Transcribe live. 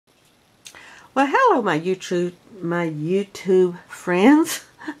Well, hello, my YouTube friends.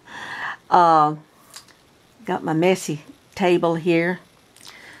 Got my messy table here.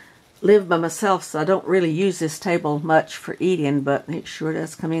 Live by myself, so I don't really use this table much for eating, but it sure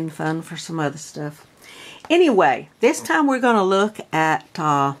does come in fun for some other stuff. Anyway, this time we're going to look at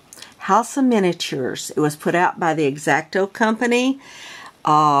House of Miniatures. It was put out by the Xacto company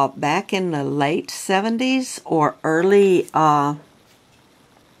back in the late 70s or early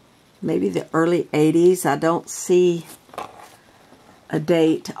maybe the early 80s. I don't see a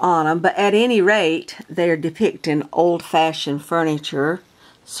date on them, but at any rate, they're depicting old-fashioned furniture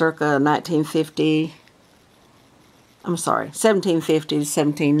circa 1750 to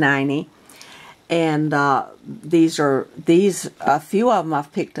 1790. And a few of them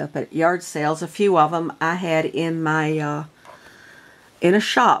I've picked up at yard sales. A few of them I had in my in a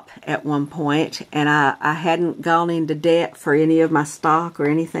shop at one point, and I hadn't gone into debt for any of my stock or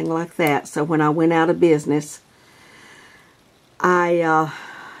anything like that. So when I went out of business, I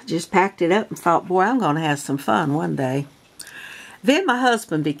just packed it up and thought, boy, I'm going to have some fun one day. Then my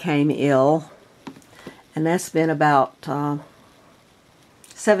husband became ill, and that's been about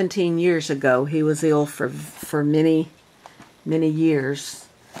 17 years ago. He was ill for many, many years,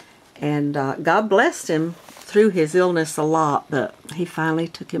 and God blessed him through his illness a lot, but he finally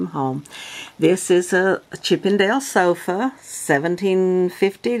took him home. This is a Chippendale sofa,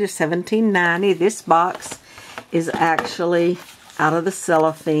 1750 to 1790. This box is actually out of the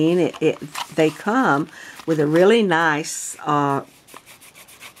cellophane. They come with a really nice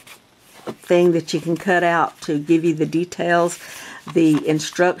thing that you can cut out to give you the details. The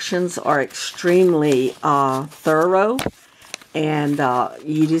instructions are extremely thorough. And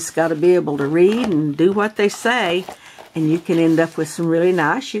you just got to be able to read and do what they say, and you can end up with some really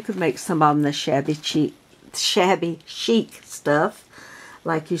nice. You could make some of them the shabby chic stuff,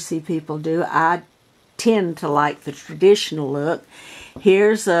 like you see people do. I tend to like the traditional look.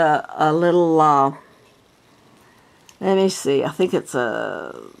 Here's a little, let me see, I think it's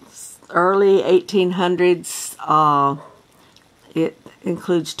a early 1800s. It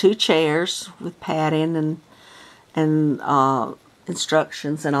includes 2 chairs with padding and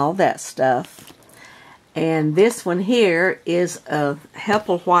instructions and all that stuff. And this one here is a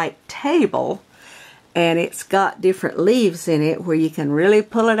White table, and it's got different leaves in it where you can really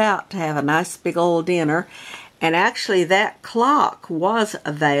pull it out to have a nice big old dinner. And actually that clock was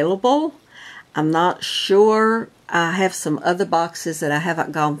available. I'm not sure. I have some other boxes that I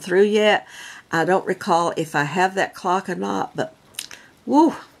haven't gone through yet. I don't recall if I have that clock or not, but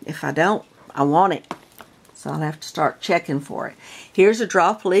woo, if I don't, I want it. So I'll have to start checking for it. Here's a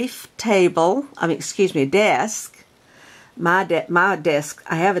drop leaf table. Desk. My desk,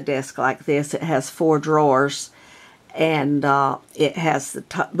 I have a desk like this. It has 4 drawers. And it has the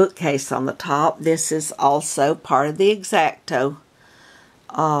bookcase on the top. This is also part of the Xacto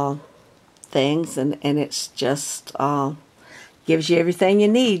things. And it's just gives you everything you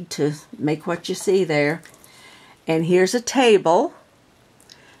need to make what you see there. And here's a table.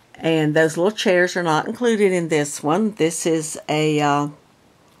 And those little chairs are not included in this one. This is a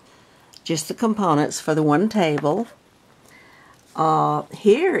just the components for the one table.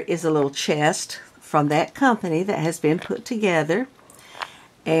 Here is a little chest from that company that has been put together.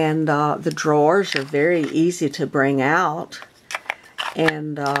 And the drawers are very easy to bring out.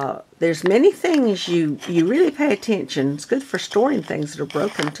 And there's many things you really pay attention. It's good for storing things that are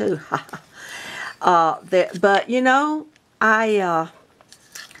broken too. But you know, I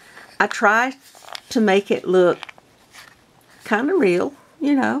try to make it look kind of real,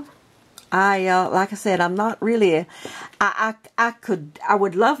 you know. Like I said, I'm not really I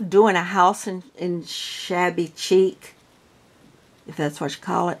would love doing a house in shabby chic, if that's what you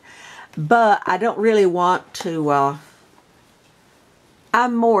call it. But I don't really want to,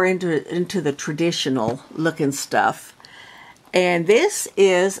 I'm more into the traditional looking stuff. And this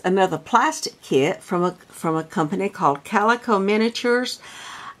is another plastic kit from a company called Calico Miniatures.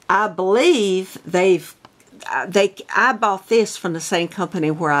 I believe I bought this from the same company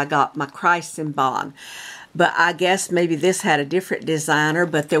where I got my Christ Bond. But I guess maybe this had a different designer,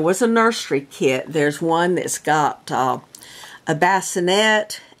 but there was a nursery kit. There's one that's got a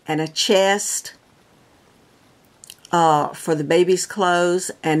bassinet and a chest for the baby's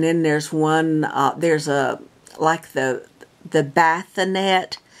clothes. And then there's one, there's like the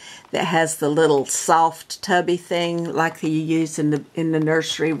bassinet that has the little soft tubby thing like you use in the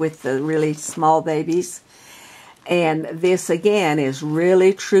nursery with the really small babies. And this again is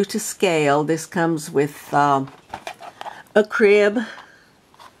really true to scale. This comes with a crib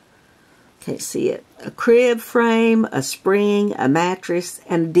Can't see it. A crib frame, a spring, a mattress,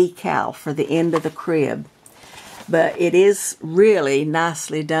 and a decal for the end of the crib. But it is really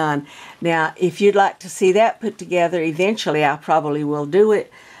nicely done. Now, if you'd like to see that put together, eventually I probably will do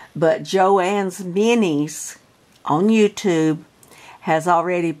it. But Joanne's Minis on YouTube has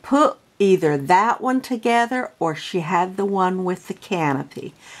already put either that one together or she had the one with the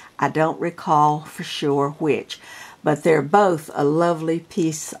canopy. I don't recall for sure which. But they're both a lovely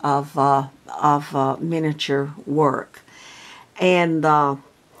piece of miniature work. And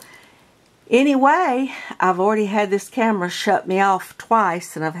anyway, I've already had this camera shut me off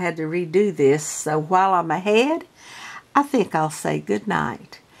twice, and I've had to redo this. So while I'm ahead, I think I'll say good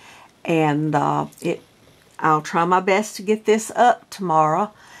night. And I'll try my best to get this up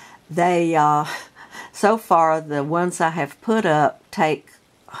tomorrow. They, so far, the ones I have put up take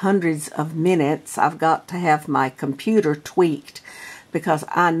hundreds of minutes. I've got to have my computer tweaked because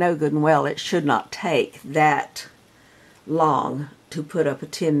I know good and well it should not take that long to put up a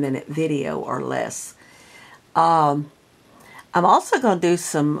 10-minute video or less. I'm also going to do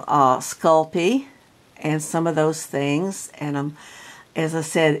some Sculpey and some of those things. And as I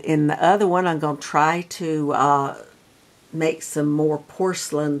said in the other one, I'm going to try to make some more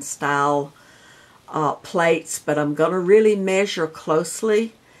porcelain style plates, but I'm going to really measure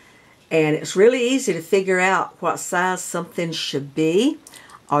closely. And it's really easy to figure out what size something should be.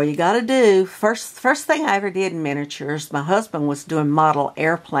 All you got to do, first thing I ever did in miniatures, my husband was doing model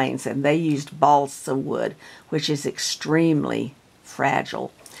airplanes, and they used balsa wood, which is extremely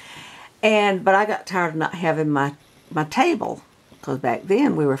fragile. But I got tired of not having my table, because back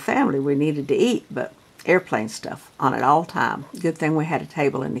then we were family, we needed to eat, but airplane stuff on it all the time. Good thing we had a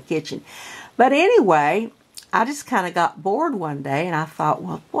table in the kitchen. But anyway, I just kind of got bored one day, and I thought,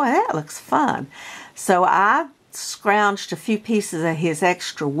 well, boy, that looks fun. So I scrounged a few pieces of his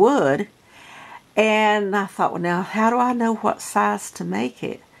extra wood, and I thought, well, now, how do I know what size to make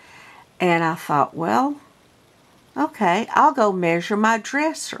it? And I thought, well, okay, I'll go measure my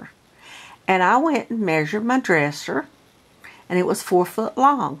dresser. And I went and measured my dresser, and it was 4 foot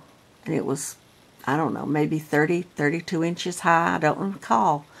long. And it was, I don't know, maybe 32 inches high, I don't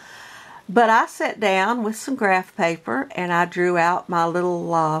recall. But I sat down with some graph paper and I drew out my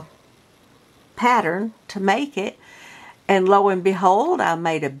little pattern to make it. And lo and behold, I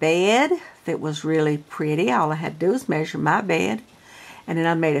made a bed that was really pretty. All I had to do was measure my bed. And then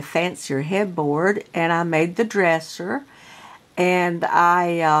I made a fancier headboard, and I made the dresser. And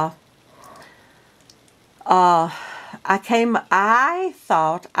I thought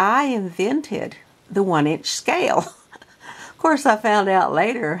I invented the 1-inch scale. Of course, I found out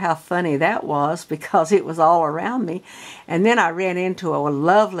later how funny that was because it was all around me. And then I ran into a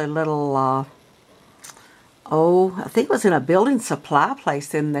lovely little, I think it was in a building supply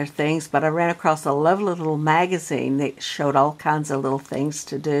place in their things, but I ran across a lovely little magazine that showed all kinds of little things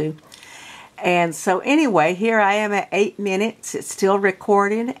to do. And so anyway, here I am at 8 minutes. It's still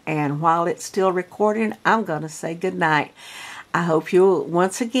recording, and while it's still recording, I'm going to say goodnight. I hope you,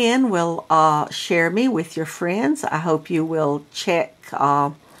 once again, will share me with your friends. I hope you will check,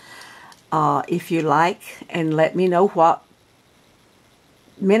 if you like, and let me know what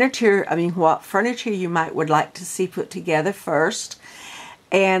what furniture you would like to see put together first.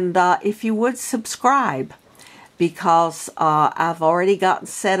 And if you would subscribe, because I've already gotten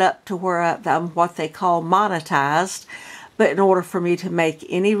set up to where I'm what they call monetized. But in order for me to make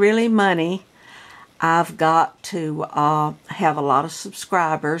any really money, I've got to have a lot of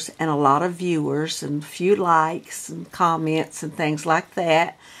subscribers and a lot of viewers and a few likes and comments and things like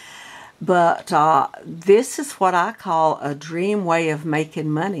that. But this is what I call a dream way of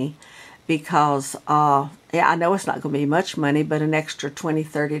making money, because yeah, I know it's not going to be much money, but an extra $20,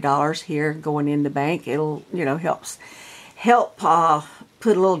 $30 here going in the bank, it'll, you know, help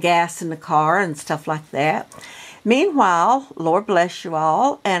put a little gas in the car and stuff like that. Meanwhile, Lord bless you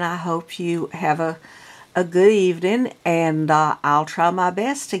all, and I hope you have a good evening, and I'll try my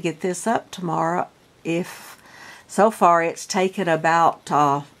best to get this up tomorrow. If so far it's taken about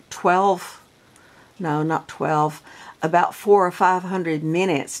about 400 or 500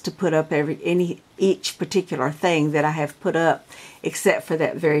 minutes to put up each particular thing that I have put up, except for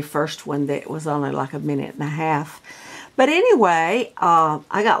that very first one that was only like 1.5 minutes. But anyway,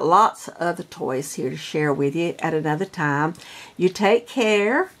 I got lots of other toys here to share with you at another time. You take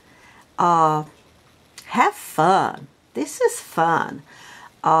care. Have fun. This is fun.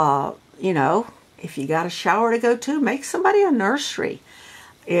 You know, if you got a shower to go to, make somebody a nursery.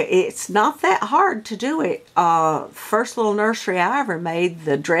 It's not that hard to do it. First little nursery I ever made,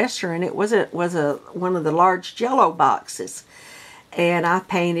 the dresser, and it was one of the large Jello boxes. And I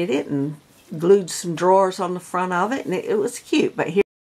painted it and glued some drawers on the front of it, and it was cute. But here